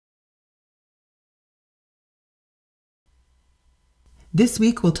This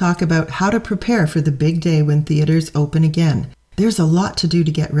week we'll talk about how to prepare for the big day when theaters open again. There's a lot to do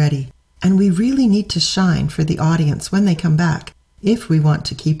to get ready, and we really need to shine for the audience when they come back, if we want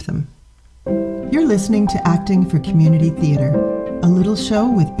to keep them. You're listening to Acting for Community Theatre, a little show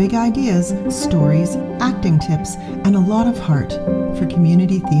with big ideas, stories, acting tips, and a lot of heart for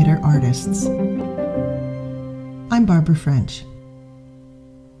community theatre artists. I'm Barbra French.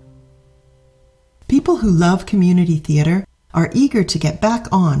 People who love community theatre are eager to get back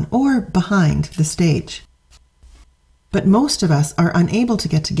on or behind the stage. But most of us are unable to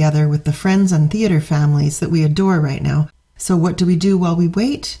get together with the friends and theatre families that we adore right now. So what do we do while we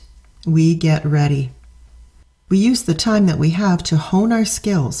wait? We get ready. We use the time that we have to hone our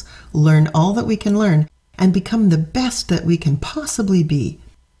skills, learn all that we can learn, and become the best that we can possibly be,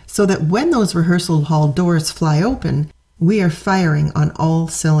 so that when those rehearsal hall doors fly open, we are firing on all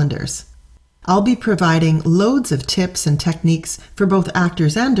cylinders. I'll be providing loads of tips and techniques for both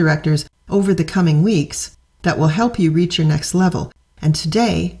actors and directors over the coming weeks that will help you reach your next level. And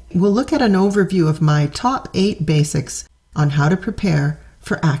today, we'll look at an overview of my top 8 basics on how to prepare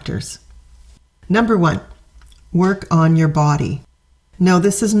for actors. Number 1, work on your body. No,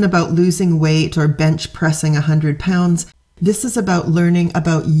 this isn't about losing weight or bench pressing 100 pounds. This is about learning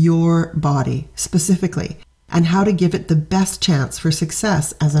about your body specifically and how to give it the best chance for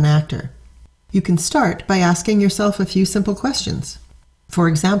success as an actor. You can start by asking yourself a few simple questions. For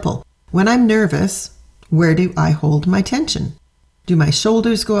example, when I'm nervous, where do I hold my tension? Do my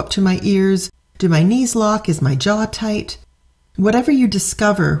shoulders go up to my ears? Do my knees lock? Is my jaw tight? Whatever you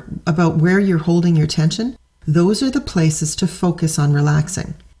discover about where you're holding your tension, those are the places to focus on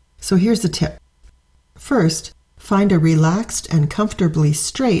relaxing. So here's a tip. First, find a relaxed and comfortably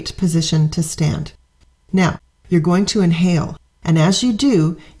straight position to stand. Now, you're going to inhale. And as you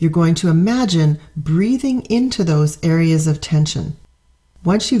do, you're going to imagine breathing into those areas of tension.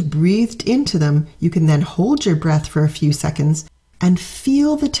 Once you've breathed into them, you can then hold your breath for a few seconds and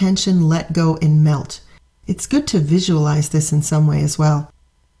feel the tension let go and melt. It's good to visualize this in some way as well.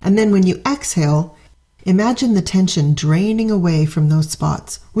 And then when you exhale, imagine the tension draining away from those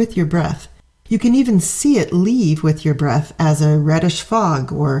spots with your breath. You can even see it leave with your breath as a reddish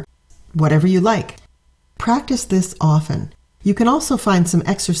fog or whatever you like. Practice this often. You can also find some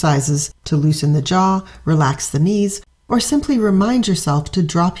exercises to loosen the jaw, relax the knees, or simply remind yourself to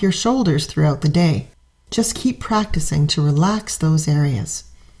drop your shoulders throughout the day. Just keep practicing to relax those areas.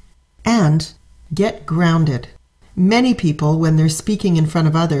 And get grounded. Many people, when they're speaking in front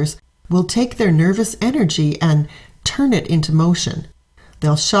of others, will take their nervous energy and turn it into motion.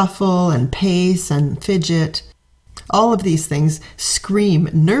 They'll shuffle and pace and fidget. All of these things scream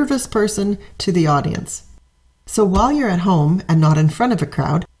nervous person to the audience. So while you're at home and not in front of a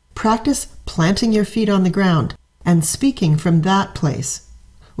crowd, practice planting your feet on the ground and speaking from that place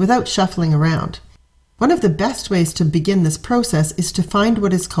without shuffling around. One of the best ways to begin this process is to find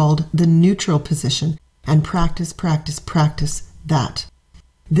what is called the neutral position and practice that.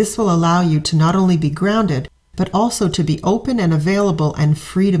 This will allow you to not only be grounded, but also to be open and available and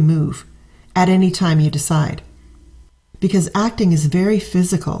free to move at any time you decide. Because acting is very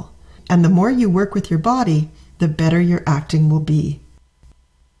physical, and the more you work with your body, the better your acting will be.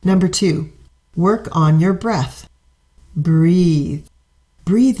 Number 2, work on your breath. Breathe.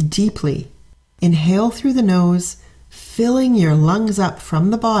 Breathe deeply. Inhale through the nose, filling your lungs up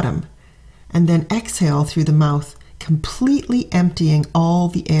from the bottom, and then exhale through the mouth, completely emptying all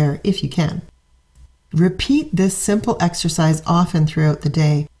the air if you can. Repeat this simple exercise often throughout the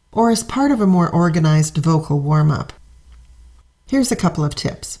day or as part of a more organized vocal warm-up. Here's a couple of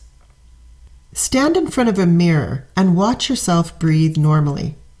tips. Stand in front of a mirror and watch yourself breathe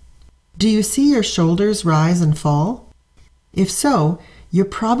normally. Do you see your shoulders rise and fall? If so, you're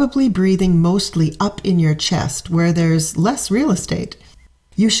probably breathing mostly up in your chest where there's less real estate.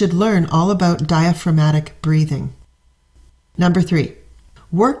 You should learn all about diaphragmatic breathing. Number 3,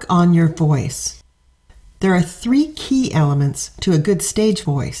 work on your voice. There are 3 key elements to a good stage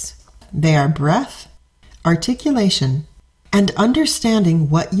voice. They are breath, articulation, and understanding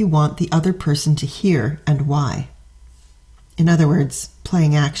what you want the other person to hear and why. In other words,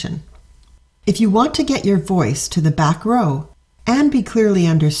 playing action. If you want to get your voice to the back row and be clearly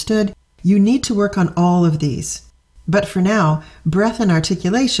understood, you need to work on all of these. But for now, breath and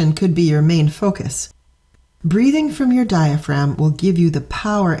articulation could be your main focus. Breathing from your diaphragm will give you the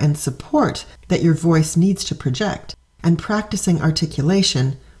power and support that your voice needs to project, and practicing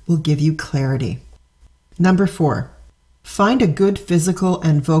articulation will give you clarity. Number 4, find a good physical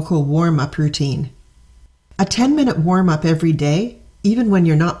and vocal warm-up routine. A 10-minute warm-up every day, even when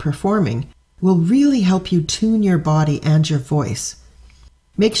you're not performing, will really help you tune your body and your voice.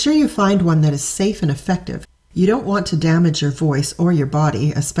 Make sure you find one that is safe and effective. You don't want to damage your voice or your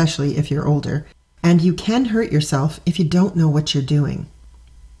body, especially if you're older, and you can hurt yourself if you don't know what you're doing.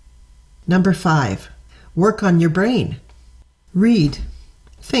 Number 5, work on your brain. Read,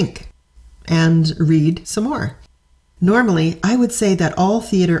 think, and read some more. Normally, I would say that all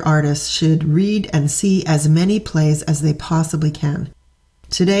theater artists should read and see as many plays as they possibly can.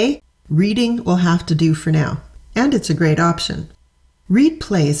 Today, reading will have to do for now, and it's a great option. Read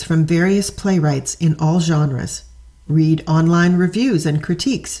plays from various playwrights in all genres. Read online reviews and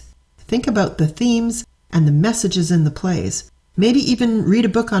critiques. Think about the themes and the messages in the plays. Maybe even read a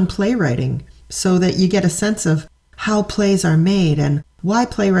book on playwriting so that you get a sense of how plays are made and why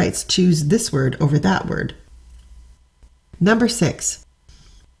playwrights choose this word over that word. Number 6,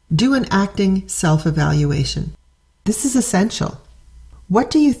 do an acting self-evaluation. This is essential.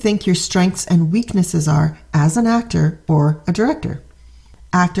 What do you think your strengths and weaknesses are as an actor or a director?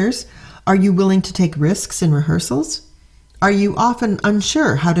 Actors, are you willing to take risks in rehearsals? Are you often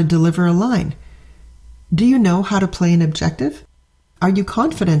unsure how to deliver a line? Do you know how to play an objective? Are you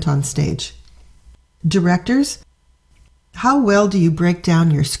confident on stage? Directors, how well do you break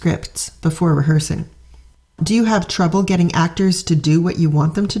down your scripts before rehearsing? Do you have trouble getting actors to do what you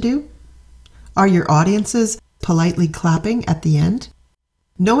want them to do? Are your audiences politely clapping at the end?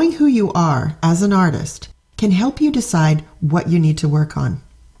 Knowing who you are as an artist can help you decide what you need to work on.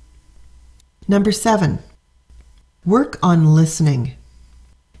 Number 7, work on listening.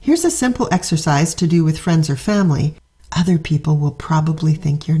 Here's a simple exercise to do with friends or family. Other people will probably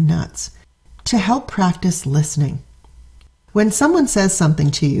think you're nuts. To help practice listening. When someone says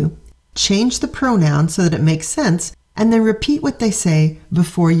something to you, change the pronoun so that it makes sense and then repeat what they say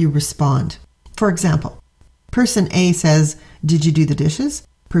before you respond. For example, person A says, "Did you do the dishes?"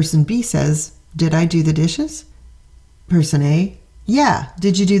 Person B says, "Did I do the dishes?" Person A, "Yeah,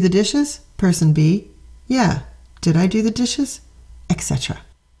 did you do the dishes?" Person B, "Yeah, did I do the dishes?" Etc.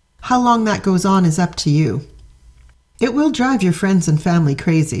 How long that goes on is up to you. It will drive your friends and family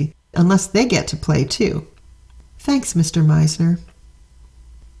crazy unless they get to play too. Thanks, Mr. Meisner.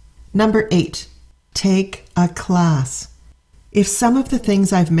 Number 8, take a class. If some of the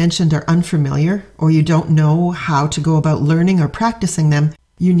things I've mentioned are unfamiliar or you don't know how to go about learning or practicing them,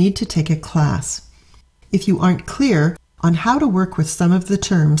 you need to take a class. If you aren't clear on how to work with some of the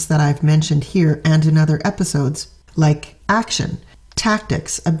terms that I've mentioned here and in other episodes, like action,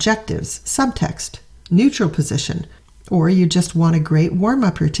 tactics, objectives, subtext, neutral position, or you just want a great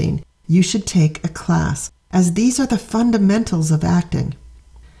warm-up routine, you should take a class, as these are the fundamentals of acting.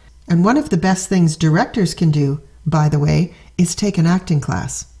 And one of the best things directors can do, by the way, is take an acting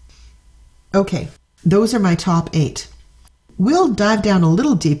class. Okay, those are my top 8. We'll dive down a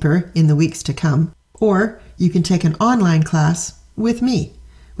little deeper in the weeks to come, or you can take an online class with me,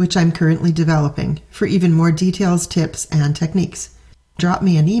 which I'm currently developing for even more details, tips, and techniques. Drop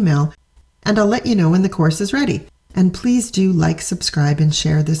me an email, and I'll let you know when the course is ready. And please do like, subscribe, and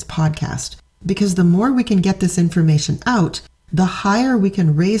share this podcast, because the more we can get this information out, the higher we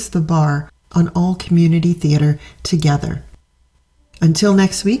can raise the bar on all community theater together. Until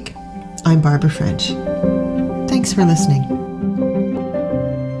next week, I'm Barbra French. Thanks for listening.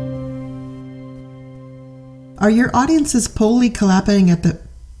 Are your audiences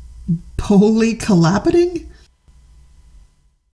polycollaborating?